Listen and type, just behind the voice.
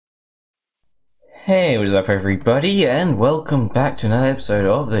Hey, what's up everybody, and welcome back to another episode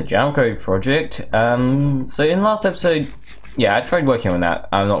of the JamCode project. So in last episode, yeah, I tried working on that.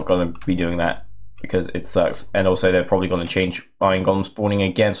 I'm not going to be doing that because it sucks, and also they're probably going to change iron golem spawning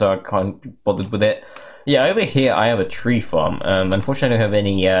again, so I can't be bothered with it. Yeah, over here I have a tree farm. Unfortunately I don't have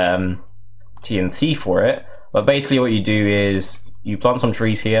any TNC for it, but basically what you do is you plant some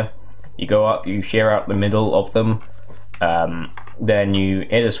trees here, you go up, you shear out the middle of them, then you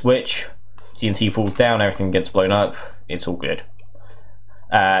hit a switch, TNC falls down, everything gets blown up, it's all good.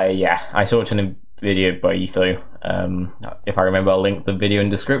 Yeah, I saw it in a video by Etho. If I remember, I'll link the video in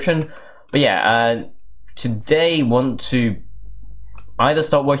the description. But yeah, today want to either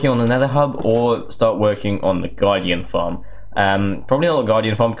start working on the Nether hub or start working on the Guardian farm. Probably not the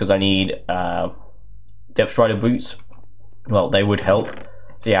Guardian farm because I need Depth Strider boots. Well, they would help.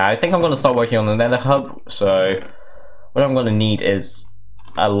 So yeah, I think I'm going to start working on the Nether hub. So what I'm going to need is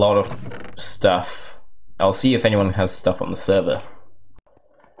a lot of stuff. I'll see if anyone has stuff on the server.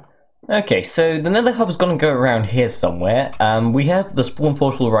 Okay, so the Nether hub is going to go around here somewhere. We have the spawn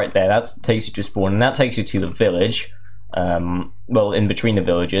portal right there. That takes you to spawn, and that takes you to the village. Well, in between the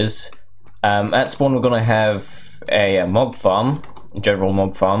villages. At spawn, we're going to have a mob farm, a general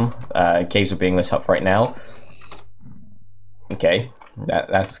mob farm. Caves are being lit up right now. Okay,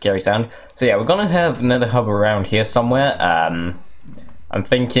 that's a scary sound. So yeah, we're going to have Nether hub around here somewhere. I'm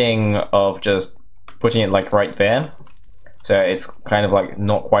thinking of just putting it like right there, so it's kind of like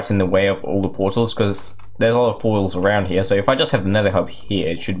not quite in the way of all the portals, because there's a lot of portals around here. So if I just have the Nether hub here,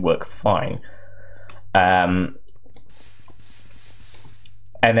 it should work fine. And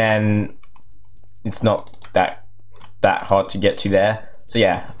then it's not that hard to get to there. So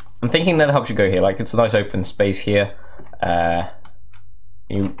yeah, I'm thinking Nether hub should go here. Like, it's a nice open space here. I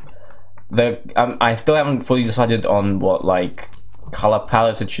still haven't fully decided on what like color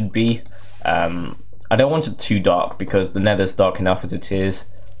palette it should be. I don't want it too dark because the Nether's dark enough as it is.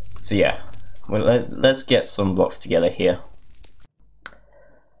 So yeah, well, let's get some blocks together here.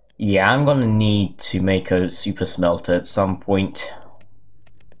 Yeah, I'm gonna need to make a super smelter at some point.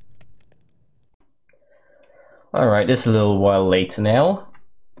 Alright, this is a little while later now.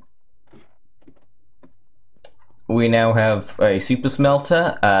 We now have a super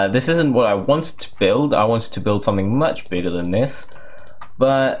smelter. This isn't what I wanted to build. I wanted to build something much bigger than this,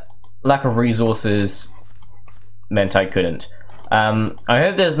 but lack of resources meant I couldn't. I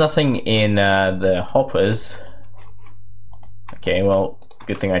hope there's nothing in the hoppers. Okay, well,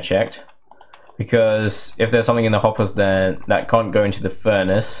 good thing I checked, because if there's something in the hoppers then that can't go into the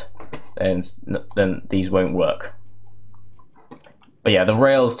furnace, then these won't work. But yeah, the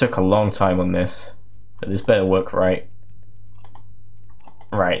rails took a long time on this. So this better work right.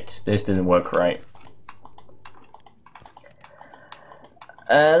 Right, this didn't work right.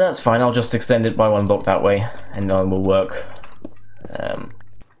 That's fine, I'll just extend it by one block that way, and then we'll work.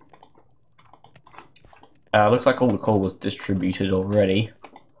 Looks like all the coal was distributed already.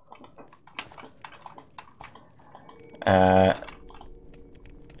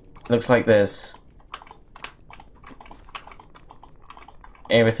 Looks like there's...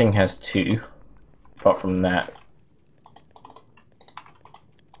 everything has 2. Apart from that.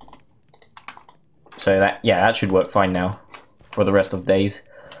 So that should work fine now for the rest of days.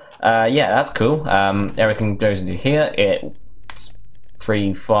 Yeah, that's cool. Everything goes into here. It's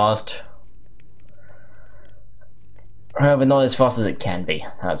pretty fast. However, not as fast as it can be.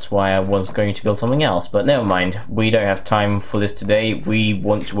 That's why I was going to build something else, but never mind. We don't have time for this today. We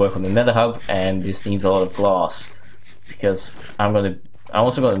want to work on the Nether hub, and this needs a lot of glass, because I'm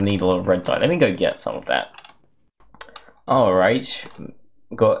also going to need a lot of red dye. Let me go get some of that. Alright,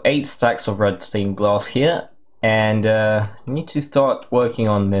 got 8 stacks of red stained glass here, and need to start working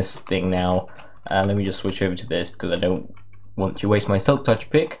on this thing now. Let me just switch over to this because I don't want to waste my silk touch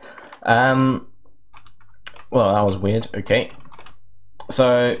pick. Well, that was weird. Okay,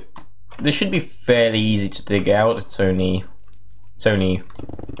 so this should be fairly easy to dig out. It's only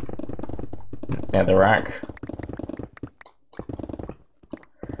netherrack.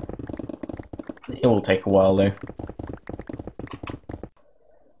 It will take a while though.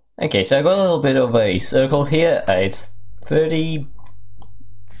 Okay, so I got a little bit of a circle here. It's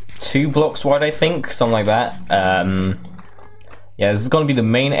 32 blocks wide, I think, something like that. Yeah, this is going to be the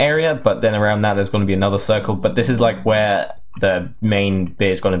main area, but then around that there's going to be another circle. But this is like where the main bit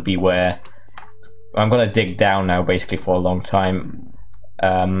is going to be, where I'm going to dig down now basically for a long time,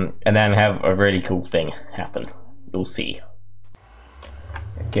 and then have a really cool thing happen. You'll see.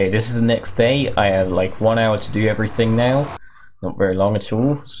 Okay, this is the next day. I have like 1 hour to do everything now. Not very long at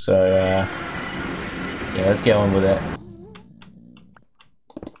all, so yeah, let's get on with it.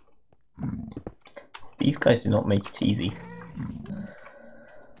 These guys do not make it easy.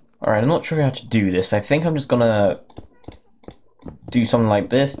 Alright, I'm not sure how to do this. I think I'm just gonna do something like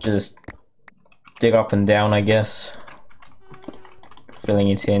this, just dig up and down, I guess. Filling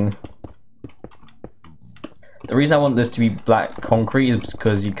it in. The reason I want this to be black concrete is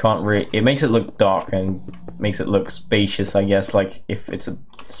because you can't really... It makes it look dark and makes it look spacious, I guess, like if it's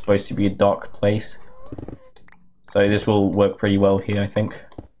supposed to be a dark place. So this will work pretty well here, I think.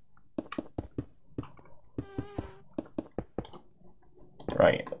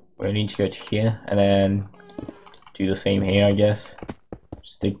 Right, we need to go to here and then do the same here, I guess.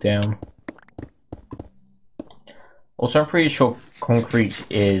 Just dig down. Also, I'm pretty sure concrete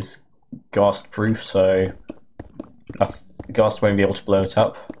is ghast proof, so ghast won't be able to blow it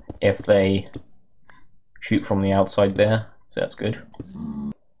up if they shoot from the outside there, so that's good.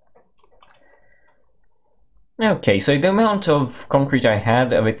 Okay, so the amount of concrete I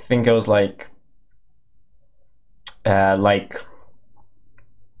had, I think it was like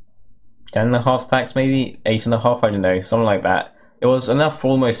 10.5 stacks, maybe 8.5, I don't know, something like that. It was enough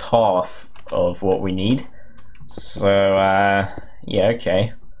for almost half of what we need. So yeah,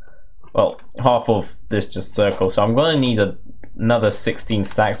 okay. Well, half of this just circle, so I'm gonna need another 16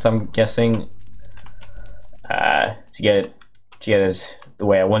 stacks, I'm guessing, to get it the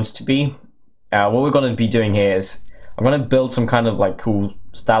way I want it to be. What we're gonna be doing here is I'm gonna build some kind of like cool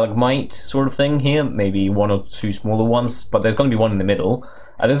stalagmite sort of thing here, maybe one or two smaller ones, but there's gonna be one in the middle.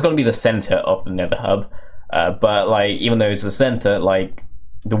 This is gonna be the center of the Nether hub, but like even though it's the center, like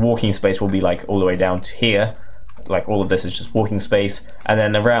the walking space will be like all the way down to here. Like all of this is just walking space, and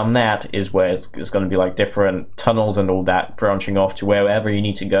then around that is where it's going to be like different tunnels and all that branching off to wherever you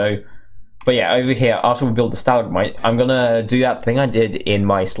need to go. But yeah, over here, after we build the stalagmite, I'm gonna do that thing I did in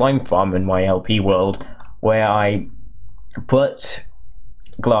my slime farm in my LP world, where I put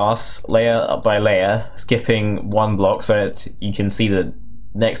glass layer by layer, skipping one block so that you can see the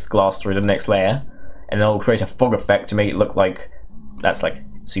next glass through the next layer, and it'll create a fog effect to make it look like that's like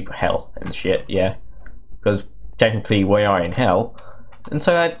super hell and shit, yeah. Because technically we are in hell, and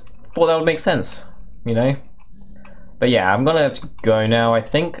so I thought that would make sense, you know. But yeah, I'm gonna have to go now, I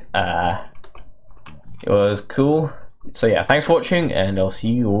think. It was cool. So yeah, thanks for watching, and I'll see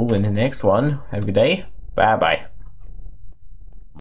you all in the next one. Have a good day. Bye bye.